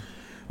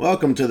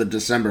Welcome to the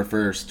December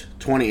 1st,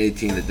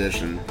 2018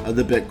 edition of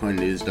the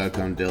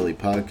BitcoinNews.com Daily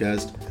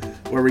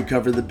Podcast, where we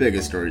cover the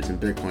biggest stories in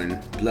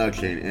Bitcoin,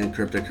 blockchain, and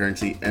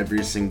cryptocurrency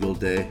every single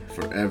day,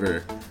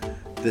 forever.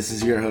 This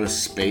is your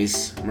host,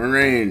 Space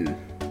Marine,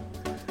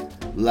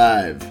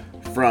 live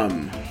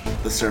from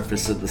the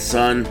surface of the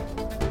sun.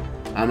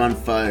 I'm on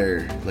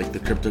fire like the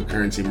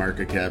cryptocurrency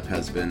market cap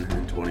has been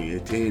in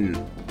 2018.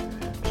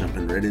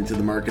 Jumping right into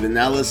the market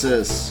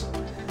analysis.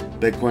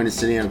 Bitcoin is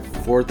sitting at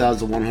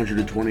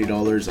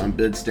 $4,120 on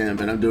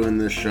Bitstamp, and I'm doing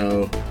this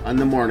show on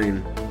the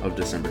morning of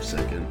December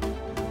 2nd.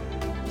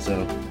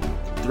 So,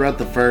 throughout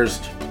the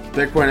first,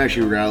 Bitcoin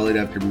actually rallied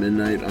after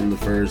midnight on the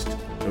first.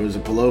 It was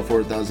below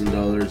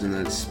 $4,000, and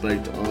that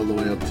spiked all the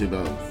way up to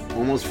about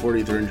almost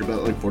 4,300,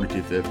 about like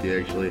 4,250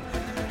 actually,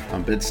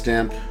 on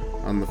Bitstamp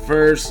on the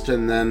first,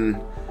 and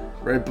then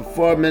right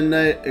before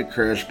midnight, it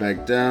crashed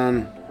back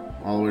down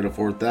all the way to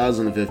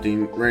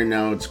 4,015. Right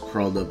now, it's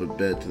crawled up a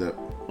bit to that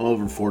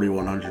over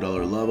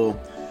 $4,100 level.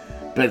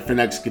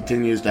 Bitfinex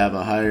continues to have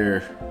a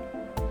higher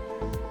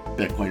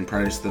Bitcoin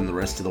price than the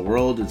rest of the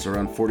world. It's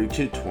around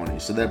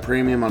 $42.20. So that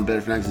premium on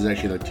Bitfinex is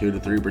actually like 2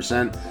 to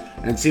 3%,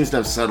 and it seems to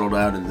have settled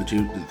out in the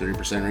 2 to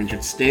 3% range.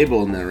 It's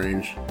stable in that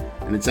range,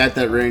 and it's at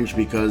that range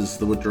because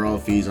the withdrawal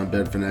fees on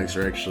Bitfinex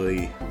are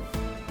actually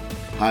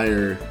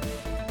higher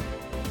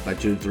by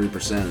 2 to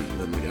 3%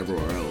 than like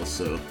everywhere else.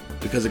 So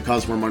because it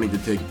costs more money to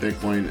take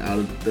Bitcoin out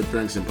of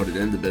Bitfinex and put it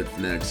into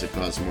Bitfinex, it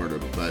costs more to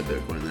buy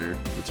Bitcoin there.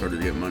 It's harder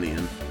to get money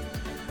in.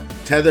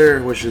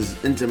 Tether, which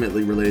is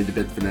intimately related to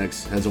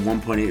Bitfinex, has a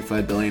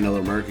 $1.85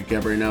 billion market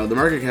cap right now. The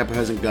market cap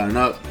hasn't gone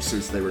up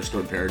since they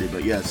restored parity,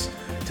 but yes,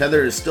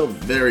 Tether is still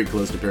very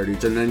close to parity.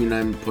 It's at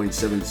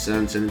 99.7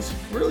 cents, and it's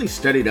really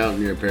steadied out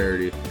near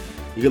parity.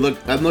 You can look.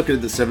 I'm looking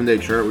at the 7-day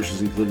chart, which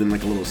is included in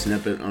like a little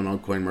snippet on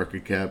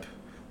CoinMarketCap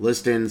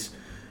listings,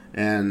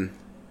 and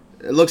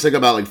it looks like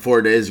about like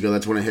 4 days ago,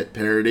 that's when it hit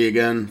parity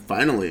again.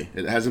 Finally,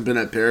 it hasn't been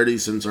at parity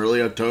since early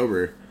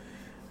October.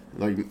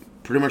 Like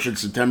pretty much in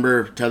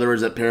September, Tether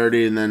was at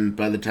parity, and then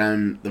by the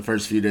time the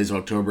first few days of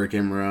October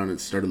came around, it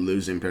started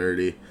losing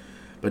parity.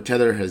 But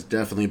Tether has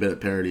definitely been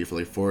at parity for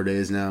like 4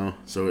 days now,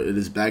 so it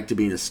is back to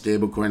being a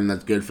stable coin, and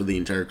that's good for the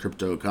entire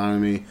crypto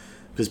economy,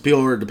 because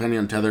people are depending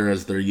on Tether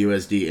as their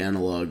USD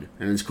analog,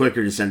 and it's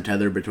quicker to send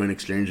Tether between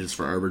exchanges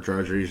for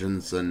arbitrage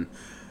reasons than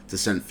to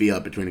send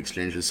fiat between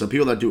exchanges. So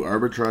people that do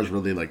arbitrage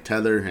really like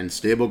Tether and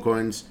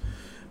stablecoins,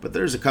 but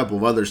there's a couple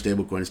of other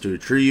stablecoins too.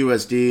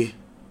 TrueUSD,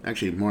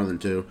 actually more than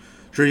two.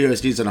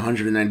 TrueUSD is at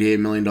 $198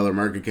 million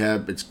market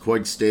cap. It's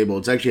quite stable.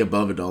 It's actually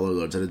above $1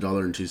 though. It's at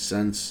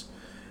 $1.02.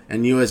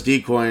 And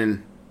USD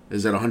coin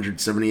is at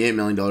 $178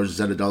 million. It's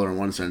at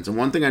 $1.01. And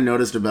one thing I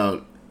noticed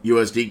about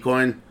USD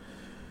coin,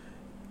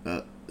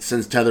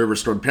 since Tether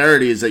restored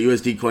parity, is that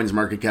USD coin's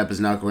market cap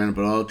is not going up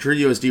at all.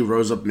 TrueUSD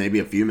rose up maybe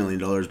a few $1 million,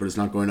 but it's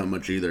not going up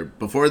much either.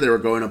 Before, they were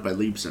going up by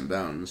leaps and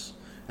bounds,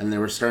 and they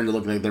were starting to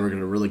look like they were going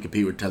to really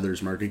compete with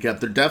Tether's market cap.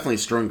 They're definitely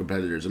strong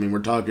competitors. I mean, we're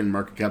talking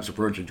market caps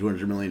approaching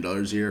 $200 million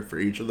here for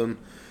each of them,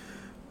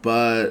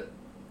 but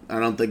I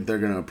don't think they're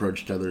going to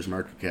approach Tether's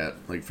market cap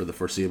like for the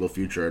foreseeable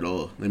future at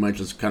all. They might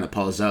just kind of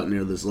pause out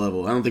near this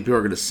level. I don't think people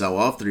are going to sell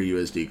off their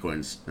USD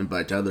coins and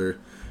buy Tether,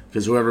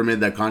 because whoever made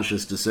that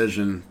conscious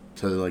decision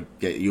to like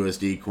get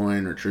USD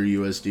coin or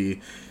TrueUSD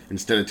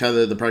instead of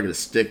Tether, they're probably going to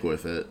stick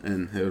with it,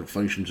 and it would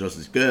function just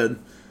as good.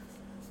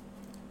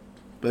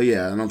 But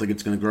yeah, I don't think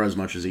it's going to grow as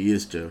much as it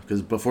used to,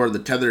 because before, the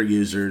Tether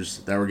users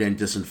that were getting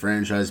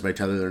disenfranchised by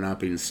Tether, they're not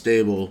being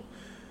stable,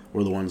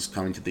 were the ones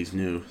coming to these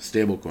new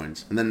stable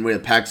coins. And then we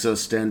have Paxos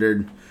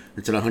Standard.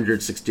 It's at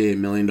 $168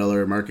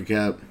 million market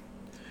cap,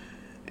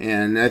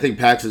 and I think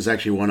Paxos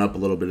actually went up a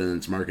little bit in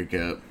its market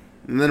cap.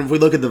 And then if we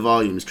look at the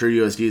volumes,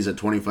 TrueUSD is at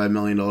 $25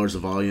 million of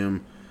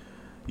volume,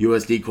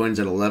 USD coins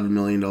at $11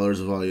 million of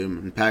volume,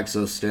 and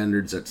Paxos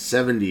Standard's at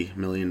 $70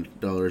 million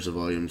of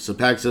volume. So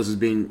Paxos is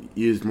being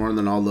used more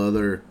than all the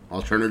other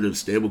alternative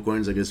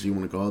stablecoins, I guess if you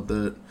want to call it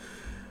that.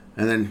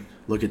 And then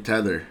look at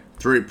Tether,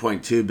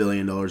 $3.2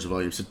 billion of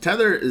volume. So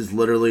Tether is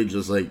literally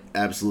just like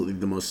absolutely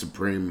the most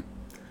supreme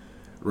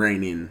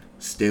reigning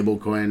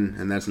stablecoin,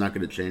 and that's not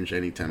going to change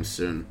anytime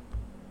soon.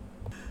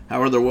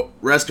 How are the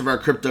rest of our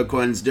crypto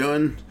coins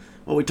doing?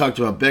 Well, we talked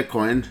about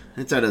Bitcoin.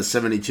 It's at a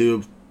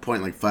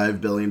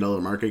 $72.5 billion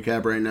market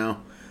cap right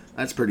now.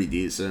 That's pretty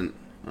decent.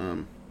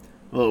 Well,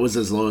 it was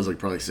as low as like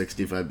probably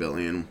 $65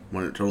 billion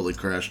when it totally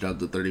crashed out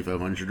to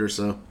 3,500 or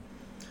so.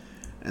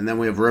 And then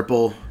we have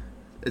Ripple.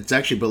 It's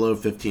actually below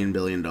 $15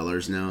 billion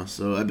now.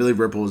 So I believe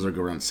Ripple was like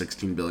around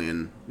 $16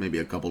 billion maybe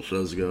a couple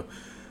shows ago.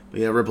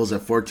 But yeah, Ripple's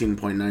at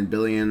 $14.9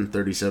 billion,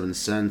 37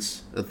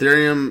 cents.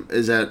 Ethereum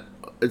is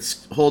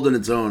it's holding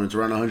its own. It's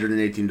around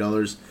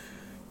 $118.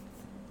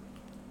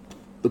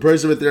 The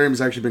price of Ethereum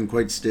has actually been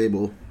quite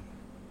stable.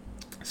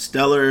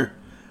 Stellar,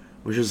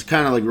 which is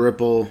kind of like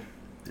Ripple,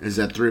 is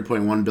at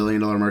 $3.1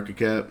 billion market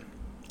cap.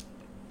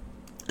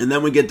 And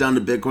then we get down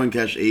to Bitcoin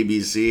Cash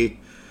ABC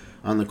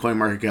on the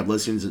CoinMarketCap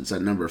listings. It's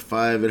at number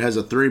 5. It has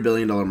a $3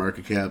 billion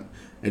market cap.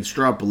 It's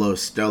dropped below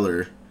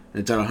Stellar.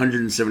 It's at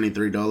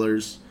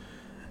 $173.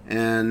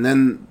 And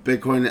then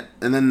Bitcoin,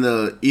 and then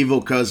the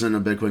evil cousin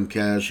of Bitcoin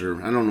Cash,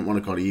 or I don't want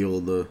to call it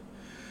evil, the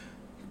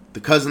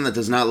cousin that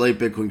does not like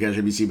Bitcoin Cash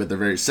ABC, but they're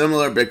very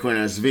similar, Bitcoin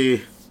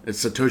SV.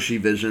 It's Satoshi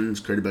Visions,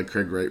 created by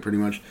Craig Wright, pretty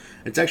much.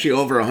 It's actually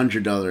over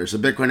 $100. So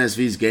Bitcoin SV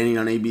is gaining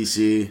on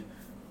ABC.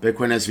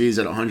 Bitcoin SV is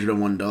at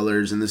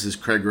 $101, and this is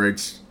Craig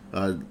Wright's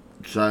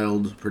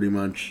child, pretty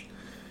much.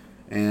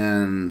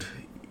 And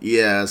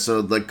yeah,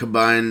 so like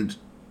combined,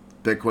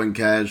 Bitcoin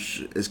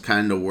Cash is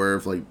kind of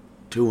worth like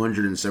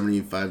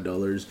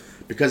 $275,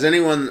 because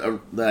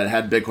anyone that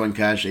had Bitcoin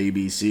Cash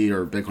ABC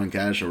or Bitcoin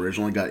Cash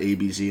originally got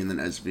ABC and then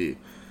SV.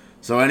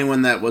 So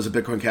anyone that was a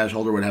Bitcoin Cash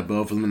holder would have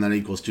both of them, and that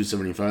equals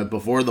 $275.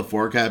 Before the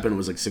fork happened, it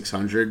was like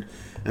 $600.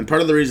 And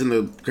part of the reason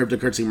the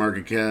cryptocurrency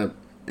market cap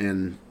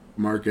and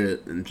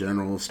market in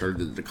general started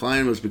to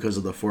decline was because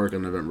of the fork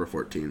on November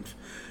 14th.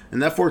 And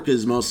that fork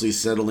is mostly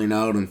settling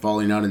out and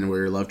falling out, and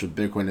where you're left with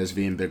Bitcoin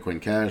SV and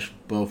Bitcoin Cash,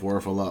 both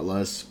worth a lot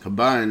less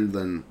combined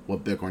than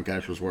what Bitcoin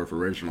Cash was worth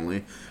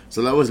originally.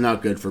 So that was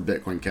not good for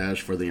Bitcoin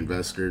Cash, for the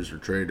investors or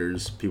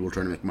traders, people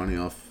trying to make money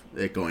off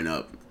it going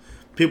up.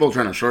 People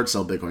trying to short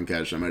sell Bitcoin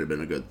Cash, that might have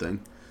been a good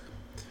thing.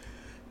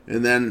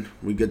 And then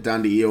we get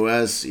down to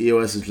EOS.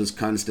 EOS is just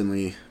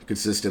consistently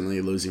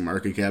losing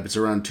market cap. It's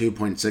around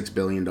 $2.6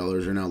 billion,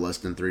 or now less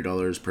than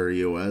 $3 per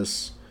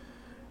EOS.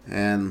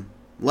 And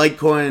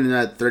Litecoin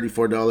at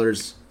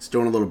 $34. It's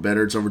doing a little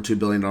better. It's over $2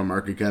 billion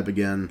market cap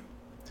again.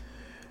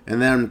 And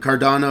then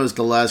Cardano is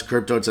the last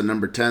crypto. It's at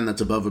number 10.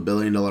 That's above $1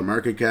 billion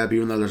market cap,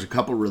 even though there's a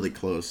couple really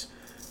close.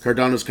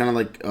 Cardano's kind of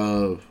like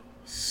a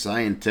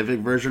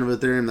scientific version of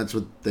Ethereum. That's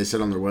what they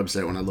said on their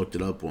website when I looked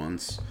it up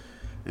once.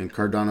 And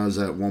Cardano's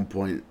at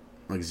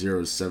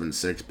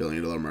 $1.076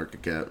 billion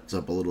market cap. It's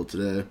up a little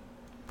today.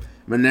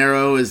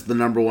 Monero is the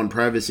number one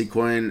privacy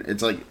coin.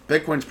 It's like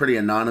Bitcoin's pretty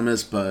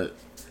anonymous, but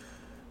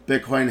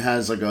Bitcoin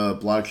has like a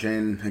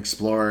blockchain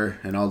explorer,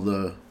 and all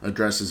the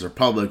addresses are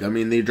public. I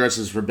mean, the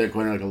addresses for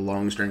Bitcoin are like a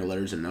long string of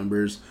letters and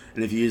numbers,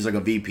 and if you use like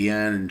a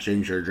VPN and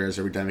change your address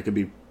every time, it could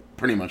be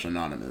pretty much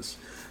anonymous.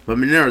 But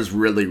Monero is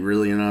really,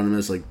 really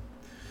anonymous. Like,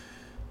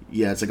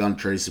 yeah, it's like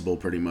untraceable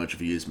pretty much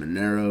if you use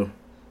Monero.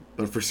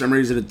 But for some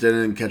reason, it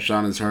didn't catch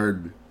on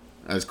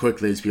as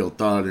quickly as people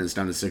thought, and it's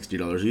down to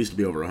 $60. It used to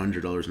be over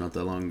 $100 not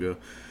that long ago.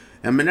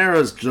 And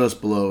Monero is just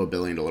below $1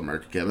 billion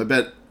market cap. I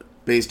bet,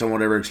 based on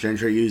whatever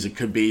exchange rate you use, it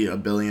could be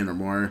 $1 billion or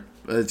more.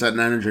 But it's at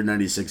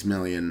 $996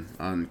 million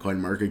on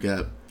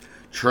CoinMarketCap.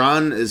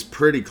 Tron is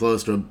pretty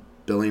close to $1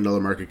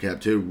 billion market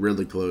cap too,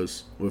 really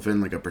close,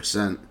 within like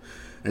 1%.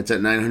 It's at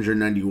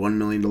 $991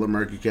 million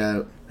market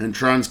cap. And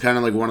Tron's kind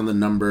of like one of the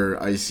number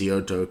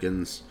ICO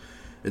tokens.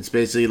 It's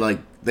basically like,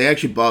 they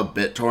actually bought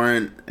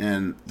BitTorrent,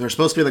 and they're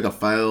supposed to be like a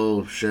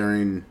file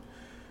sharing,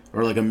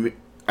 or like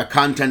a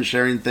content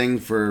sharing thing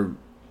for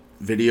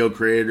video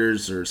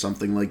creators or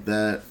something like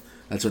that.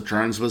 That's what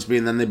Tron's supposed to be.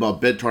 And then they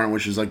bought BitTorrent,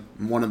 which is like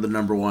one of the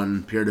number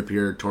one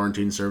peer-to-peer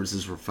torrenting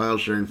services for file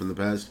sharing from the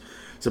past.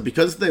 So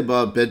because they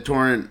bought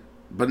BitTorrent,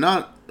 but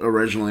not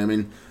originally, I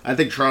mean, I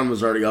think Tron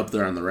was already up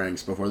there on the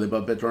ranks before they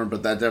bought BitTorrent,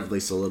 but that definitely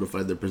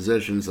solidified their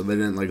position, so they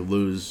didn't like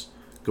lose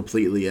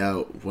completely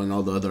out when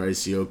all the other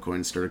ICO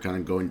coins started kind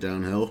of going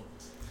downhill.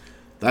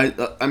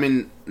 I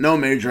mean, no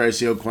major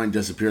ICO coin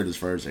disappeared as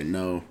far as I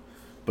know,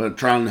 but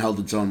Tron held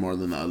its own more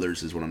than the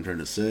others, is what I'm trying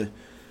to say.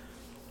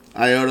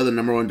 IOTA, the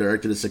number one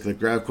directed acyclic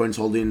graph coins,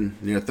 holding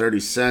near 30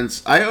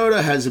 cents.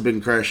 IOTA hasn't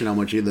been crashing out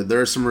much either.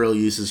 There are some real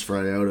uses for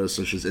IOTA,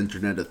 such as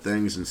Internet of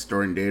Things and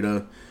storing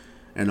data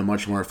in a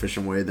much more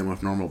efficient way than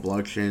with normal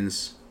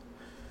blockchains.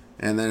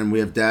 And then we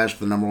have Dash,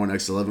 the number one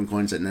X11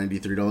 coins, at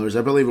 $93.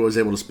 I believe it was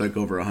able to spike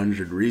over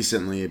 100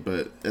 recently,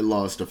 but it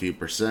lost a few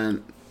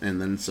percent,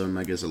 and then some.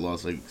 I guess it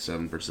lost like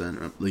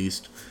 7% at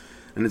least.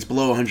 And it's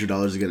below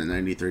 $100 again at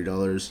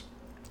 $93.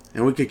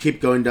 And we could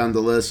keep going down the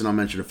list, and I'll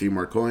mention a few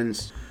more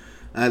coins.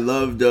 I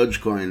love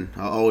Dogecoin.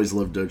 I always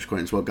love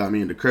Dogecoin. It's what got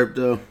me into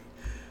crypto.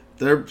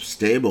 They're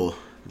stable.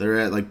 They're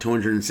at like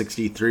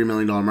 $263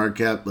 million market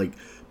cap, like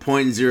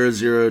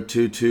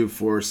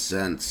 0.00224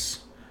 cents.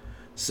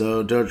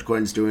 So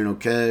Dogecoin's doing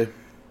okay.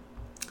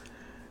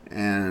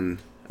 And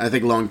I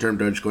think long-term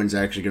Dogecoin's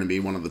actually going to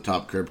be one of the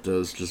top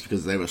cryptos, just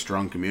because they have a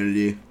strong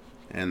community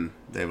and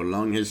they have a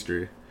long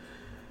history.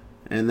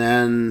 And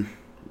then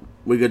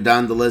we go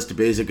down the list to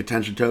Basic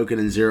Attention Token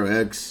and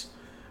 0x,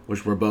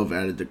 which were both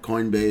added to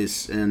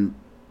Coinbase. And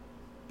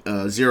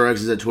 0x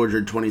is at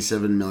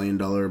 $227 million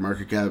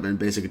market cap, and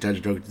Basic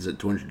Attention Token is at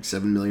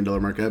 $207 million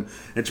market cap.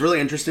 It's really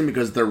interesting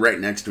because they're right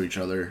next to each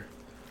other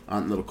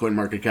on the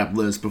CoinMarketCap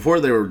list. Before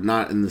they were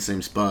not in the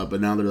same spot,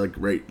 but now they're like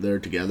right there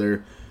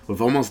together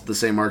with almost the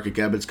same market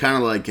cap. It's kind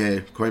of like,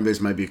 hey,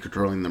 Coinbase might be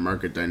controlling the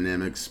market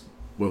dynamics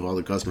with all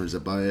the customers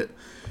that buy it.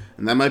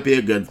 And that might be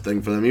a good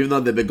thing for them, even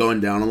though they've been going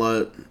down a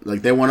lot.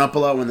 Like, they went up a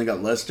lot when they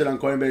got listed on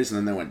Coinbase, and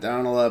then they went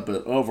down a lot.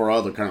 But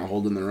overall, they're kind of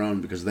holding their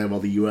own because they have all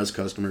the U.S.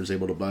 customers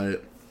able to buy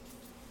it.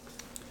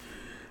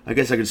 I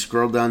guess I could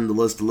scroll down the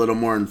list a little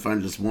more and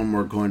find just one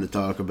more coin to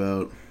talk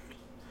about.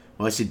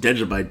 Well, I see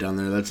Digibyte down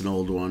there. That's an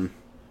old one.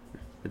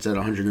 It's at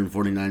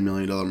 $149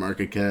 million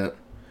market cap.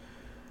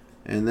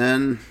 And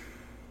then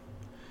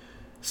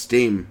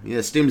Steam.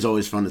 Yeah, Steam's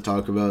always fun to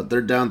talk about.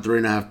 They're down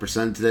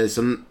 3.5% today.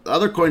 Some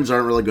other coins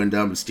aren't really going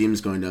down, but Steam's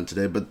going down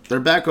today. But they're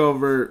back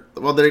over.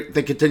 Well,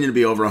 they continue to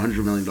be over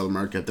 $100 million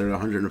market. They're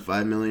at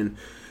 $105 million.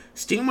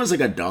 Steam was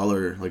like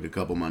 $1 like a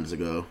couple months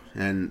ago,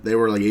 and they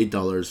were like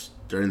 $8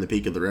 during the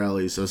peak of the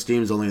rally. So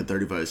Steam's only at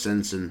 35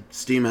 cents, and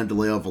Steam had to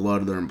lay off a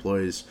lot of their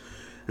employees,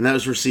 and that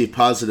was received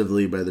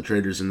positively by the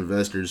traders and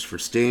investors for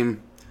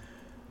Steam.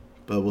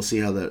 But we'll see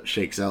how that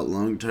shakes out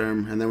long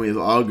term. And then we have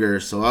Augur.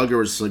 So Augur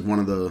was like one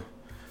of the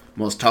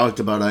most talked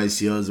about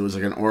ICOs. It was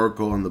like an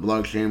oracle on the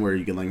blockchain where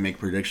you can like make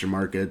prediction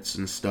markets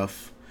and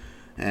stuff.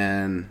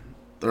 And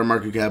their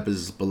market cap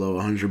is below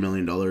 $100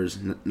 million,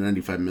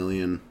 $95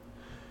 million.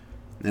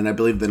 And I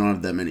believe they don't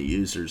have that many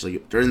users.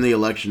 Like during the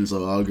elections,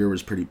 Augur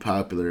was pretty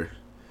popular.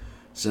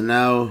 So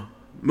now,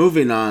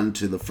 moving on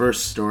to the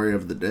first story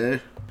of the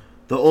day.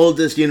 The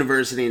oldest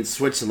university in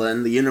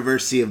Switzerland, the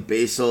University of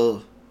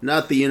Basel,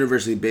 not the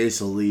University of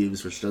Basel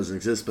leaves, which doesn't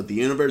exist, but the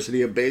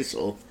University of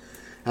Basel,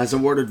 has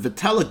awarded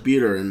Vitalik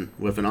Buterin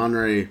with an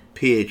honorary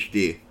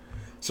PhD.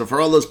 So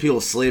for all those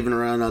people slaving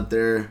around out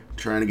there,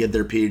 trying to get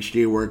their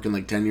PhD, working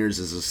like 10 years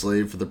as a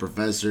slave for the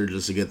professor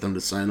just to get them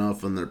to sign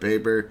off on their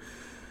paper,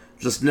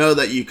 just know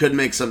that you could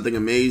make something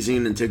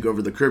amazing and take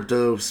over the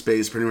crypto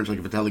space pretty much like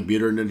Vitalik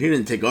Buterin. And he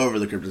didn't take over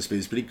the crypto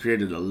space, but he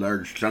created a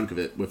large chunk of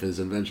it with his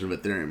invention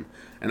of Ethereum.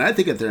 And I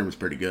think Ethereum is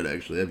pretty good,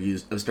 actually.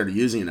 I've started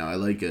using it now. I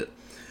like it.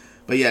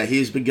 But yeah,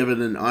 he's been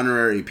given an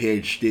honorary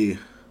PhD.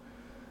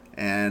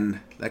 And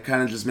that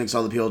kind of just makes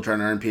all the people trying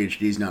to earn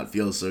PhDs not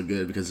feel so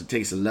good because it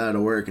takes a lot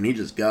of work, and he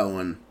just got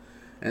one.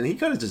 And he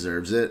kind of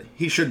deserves it.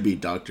 He should be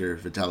Dr.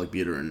 Vitalik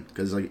Buterin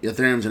because like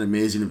Ethereum's an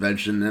amazing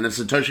invention, and if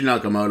Satoshi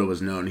Nakamoto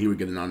was known, he would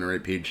get an honorary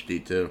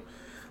PhD too.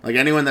 Like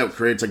anyone that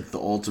creates like the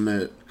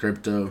ultimate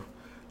crypto,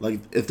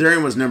 like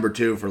Ethereum was number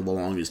 2 for the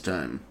longest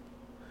time.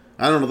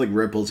 I don't think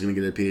Ripple's going to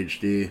get a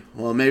PhD.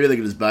 Well, maybe they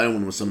could just buy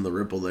one with some of the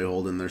Ripple they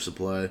hold in their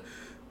supply.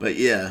 But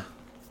yeah,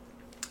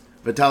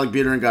 Vitalik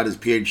Buterin got his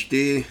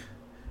PhD,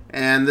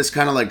 and this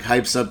kind of like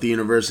hypes up the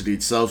university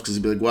itself because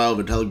it'd be like, wow,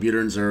 Vitalik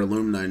Buterin's our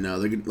alumni now.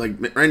 They could,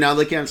 like right now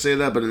they can't say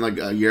that, but in like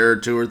a year or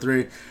 2 or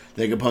 3,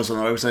 they could post on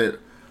the website,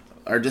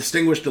 our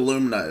distinguished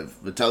alumni,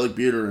 Vitalik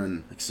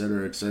Buterin,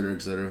 etc., etc.,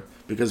 etc.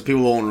 Because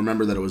people won't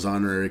remember that it was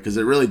honorary because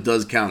it really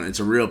does count. It's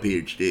a real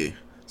PhD.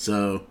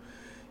 So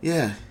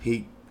yeah,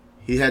 he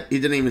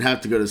didn't even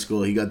have to go to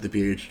school. He got the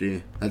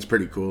PhD. That's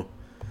pretty cool.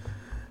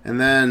 And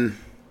then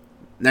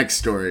next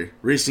story.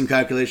 Recent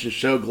calculations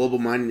show global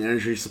mining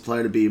energy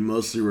supply to be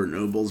mostly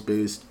renewables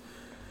based.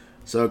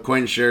 So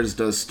CoinShares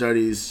does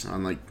studies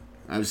on like,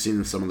 I've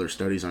seen some of their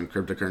studies on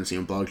cryptocurrency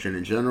and blockchain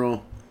in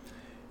general.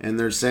 And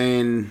they're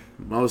saying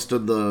most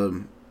of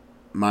the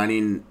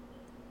mining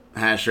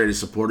hash rate is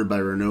supported by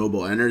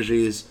renewable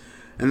energies.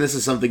 And this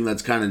is something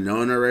that's kind of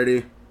known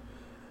already.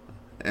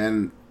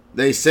 And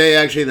they say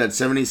actually that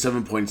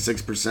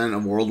 77.6%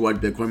 of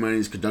worldwide Bitcoin mining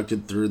is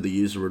conducted through the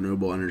use of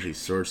renewable energy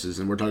sources.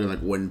 And we're talking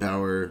like wind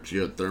power,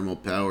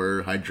 geothermal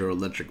power,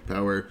 hydroelectric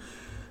power.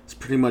 That's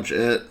pretty much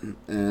it.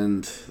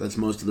 And that's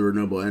most of the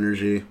renewable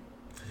energy.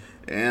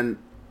 And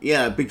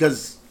yeah,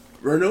 because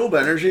renewable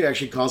energy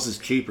actually causes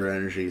cheaper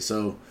energy.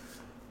 So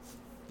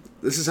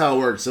this is how it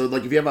works. So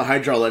like if you have a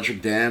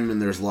hydroelectric dam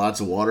and there's lots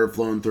of water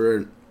flowing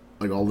through it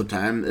like all the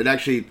time, it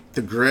actually,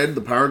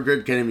 the power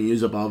grid can't even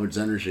use up all of its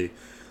energy.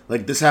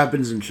 Like, this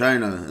happens in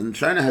China, and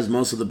China has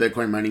most of the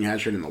Bitcoin mining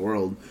hash rate in the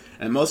world,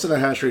 and most of the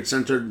hash rate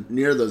centered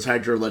near those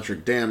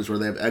hydroelectric dams where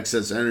they have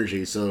excess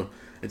energy, so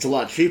it's a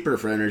lot cheaper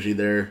for energy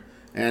there,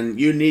 and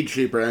you need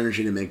cheaper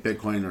energy to make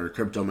Bitcoin or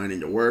crypto mining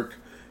to work,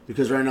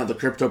 because right now the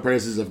crypto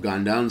prices have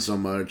gone down so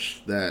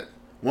much that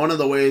one of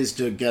the ways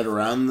to get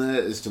around that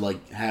is to,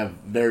 like, have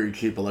very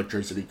cheap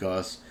electricity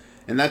costs,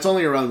 and that's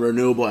only around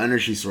renewable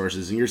energy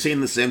sources, and you're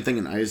seeing the same thing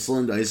in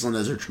Iceland. Iceland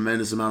has a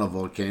tremendous amount of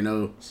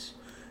volcanoes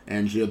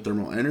and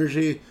geothermal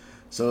energy,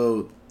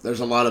 so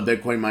there's a lot of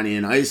Bitcoin mining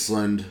in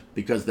Iceland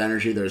because the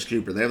energy there is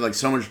cheaper. They have like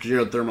so much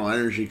geothermal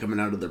energy coming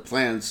out of their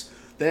plants,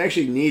 they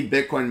actually need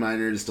Bitcoin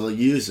miners to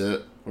use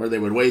it or they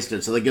would waste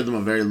it, so they give them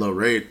a very low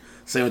rate.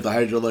 Same with the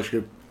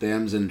hydroelectric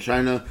dams in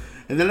China.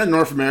 And then in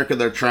North America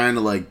they're trying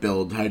to like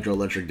build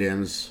hydroelectric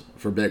dams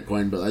for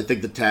Bitcoin, but I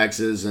think the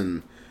taxes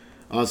and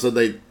also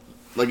they,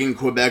 like in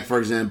Quebec, for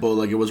example,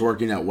 like it was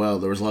working out well.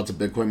 There was lots of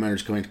Bitcoin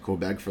miners coming to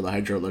Quebec for the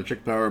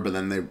hydroelectric power, but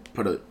then they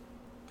put a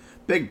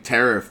big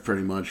tariff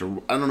pretty much,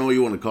 or I don't know what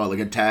you want to call it,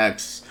 like a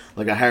tax,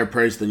 like a higher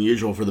price than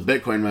usual for the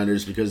Bitcoin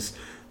miners because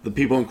the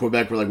people in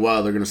Quebec were like,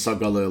 wow, they're going to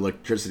suck all the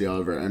electricity out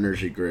of our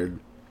energy grid.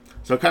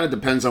 So it kind of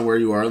depends on where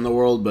you are in the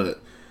world,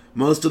 but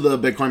most of the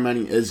Bitcoin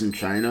mining is in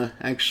China,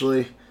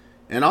 actually.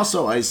 And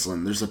also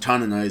Iceland. There's a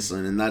ton in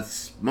Iceland, and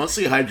that's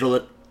mostly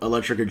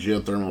hydroelectric and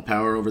geothermal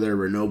power over there,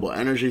 renewable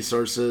energy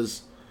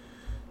sources.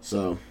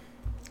 So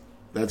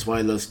that's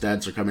why those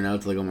stats are coming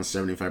out to like almost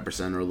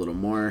 75% or a little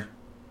more.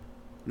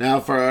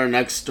 Now for our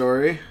next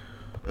story.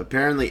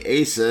 Apparently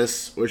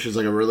Asus, which is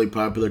like a really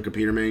popular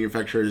computer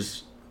manufacturer,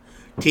 is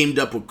teamed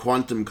up with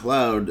Quantum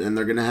Cloud, and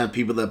they're going to have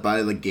people that buy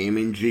like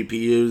gaming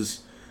GPUs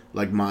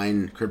like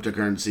mine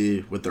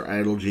cryptocurrency with their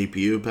idle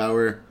GPU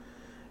power.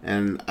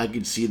 And I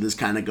could see this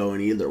kind of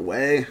going either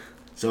way.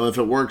 So if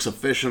it works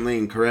efficiently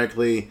and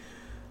correctly,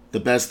 the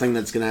best thing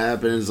that's going to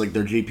happen is like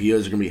their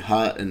GPUs are going to be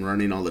hot and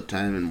running all the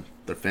time, and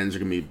their fans are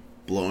going to be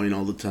blowing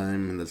all the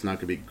time, and that's not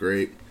going to be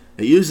great.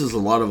 It uses a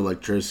lot of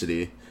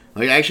electricity.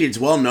 Like, actually, it's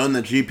well known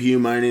that GPU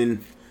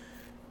mining,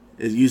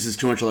 it uses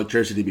too much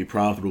electricity to be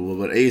profitable,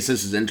 but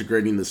Asus is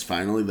integrating this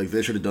finally. Like,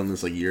 they should have done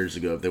this like years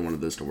ago if they wanted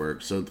this to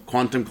work. So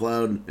Quantum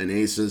Cloud and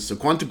Asus. So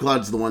Quantum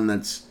Cloud's the one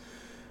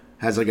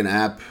has like an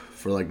app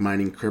for like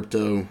mining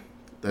crypto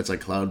that's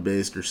like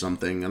cloud-based or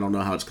something. I don't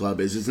know how it's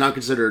cloud-based. It's not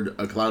considered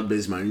a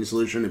cloud-based mining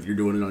solution if you're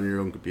doing it on your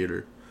own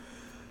computer.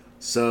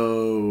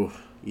 So,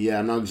 yeah,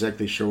 I'm not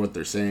exactly sure what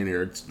they're saying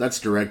here. That's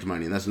direct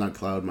mining. That's not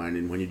cloud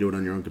mining when you do it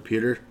on your own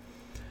computer.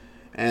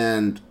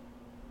 And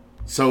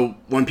so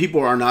when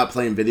people are not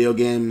playing video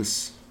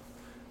games,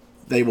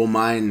 they will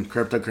mine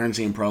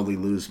cryptocurrency and probably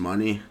lose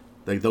money.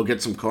 Like, they'll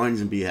get some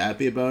coins and be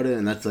happy about it,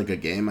 and that's like a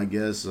game, I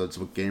guess. That's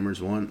what gamers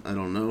want. I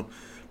don't know.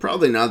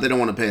 Probably not. They don't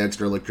want to pay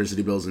extra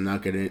electricity bills and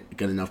not get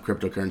enough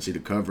cryptocurrency to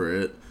cover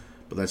it.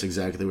 But that's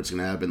exactly what's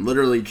going to happen.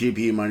 Literally,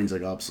 GPU mining's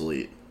like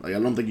obsolete. Like, I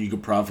don't think you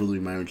could profitably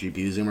mine with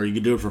GPUs anymore. You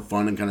could do it for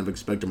fun and kind of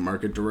expect the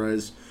market to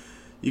rise.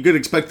 You could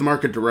expect the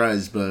market to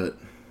rise, but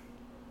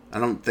I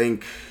don't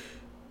think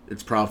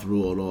it's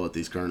profitable at all at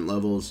these current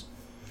levels.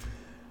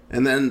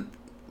 And then,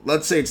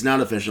 let's say it's not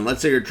efficient.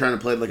 Let's say you're trying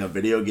to play like a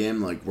video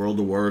game like World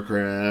of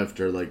Warcraft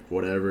or like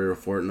whatever, or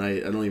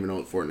Fortnite. I don't even know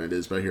what Fortnite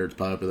is, but I hear it's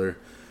popular.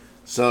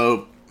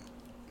 So,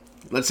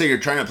 let's say you're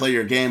trying to play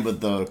your game,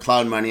 but the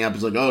cloud mining app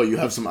is like, oh, you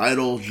have some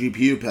idle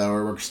GPU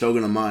power, we're still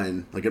going to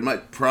mine. Like, it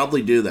might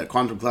probably do that.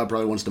 Quantum Cloud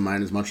probably wants to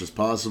mine as much as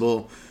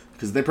possible,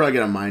 because they probably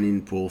get a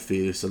mining pool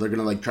fee, so they're going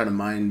to, like, try to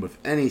mine with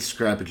any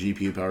scrap of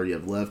GPU power you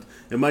have left.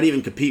 It might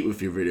even compete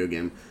with your video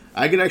game.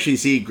 I could actually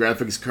see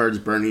graphics cards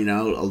burning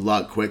out a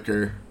lot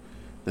quicker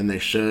than they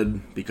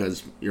should,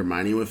 because you're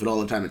mining with it all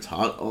the time. It's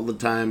hot all the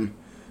time.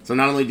 So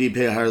not only do you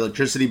pay a higher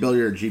electricity bill,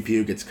 your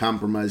GPU gets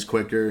compromised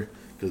quicker,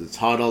 because it's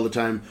hot all the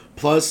time.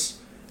 Plus,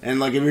 and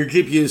like if your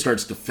GPU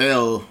starts to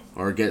fail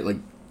or get like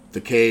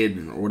decayed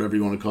or whatever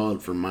you want to call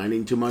it for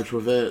mining too much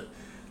with it,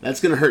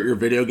 that's going to hurt your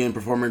video game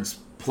performance.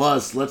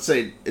 Plus, let's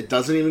say it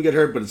doesn't even get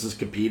hurt, but it's just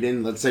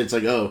competing. Let's say it's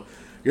like, oh,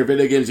 your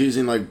video game's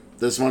using like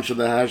this much of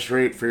the hash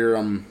rate for your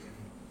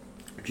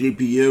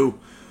GPU,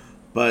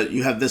 but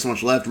you have this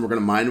much left and we're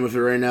going to mine with it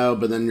right now,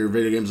 but then your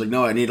video game's like,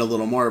 no, I need a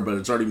little more, but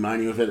it's already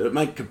mining with it. It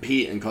might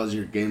compete and cause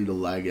your game to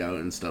lag out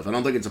and stuff. I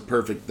don't think it's a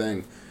perfect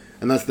thing.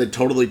 Unless they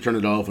totally turn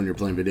it off when you're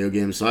playing video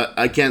games. So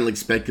I can't like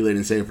speculate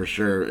and say for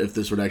sure if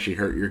this would actually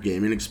hurt your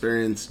gaming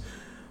experience.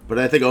 But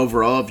I think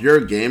overall, if you're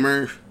a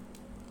gamer,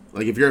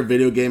 like if you're a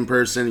video game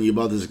person and you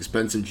bought this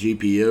expensive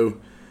GPU,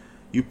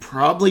 you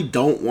probably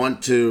don't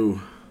want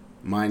to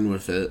mine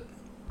with it,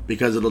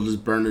 because it'll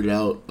just burn it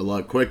out a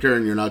lot quicker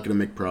and you're not going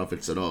to make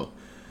profits at all.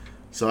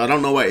 So I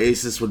don't know why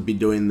Asus would be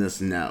doing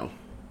this now.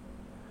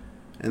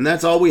 And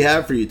that's all we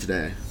have for you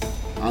today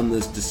on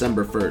this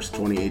December 1st,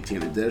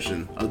 2018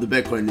 edition of the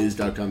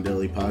BitcoinNews.com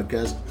Daily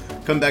Podcast.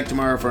 Come back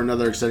tomorrow for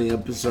another exciting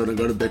episode and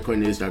go to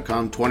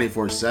BitcoinNews.com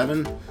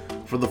 24/7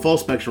 for the full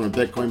spectrum of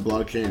Bitcoin,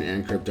 blockchain,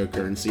 and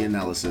cryptocurrency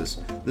analysis.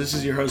 This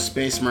is your host,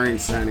 Space Marine,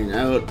 signing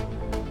out.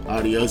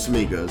 Adios,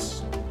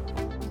 amigos.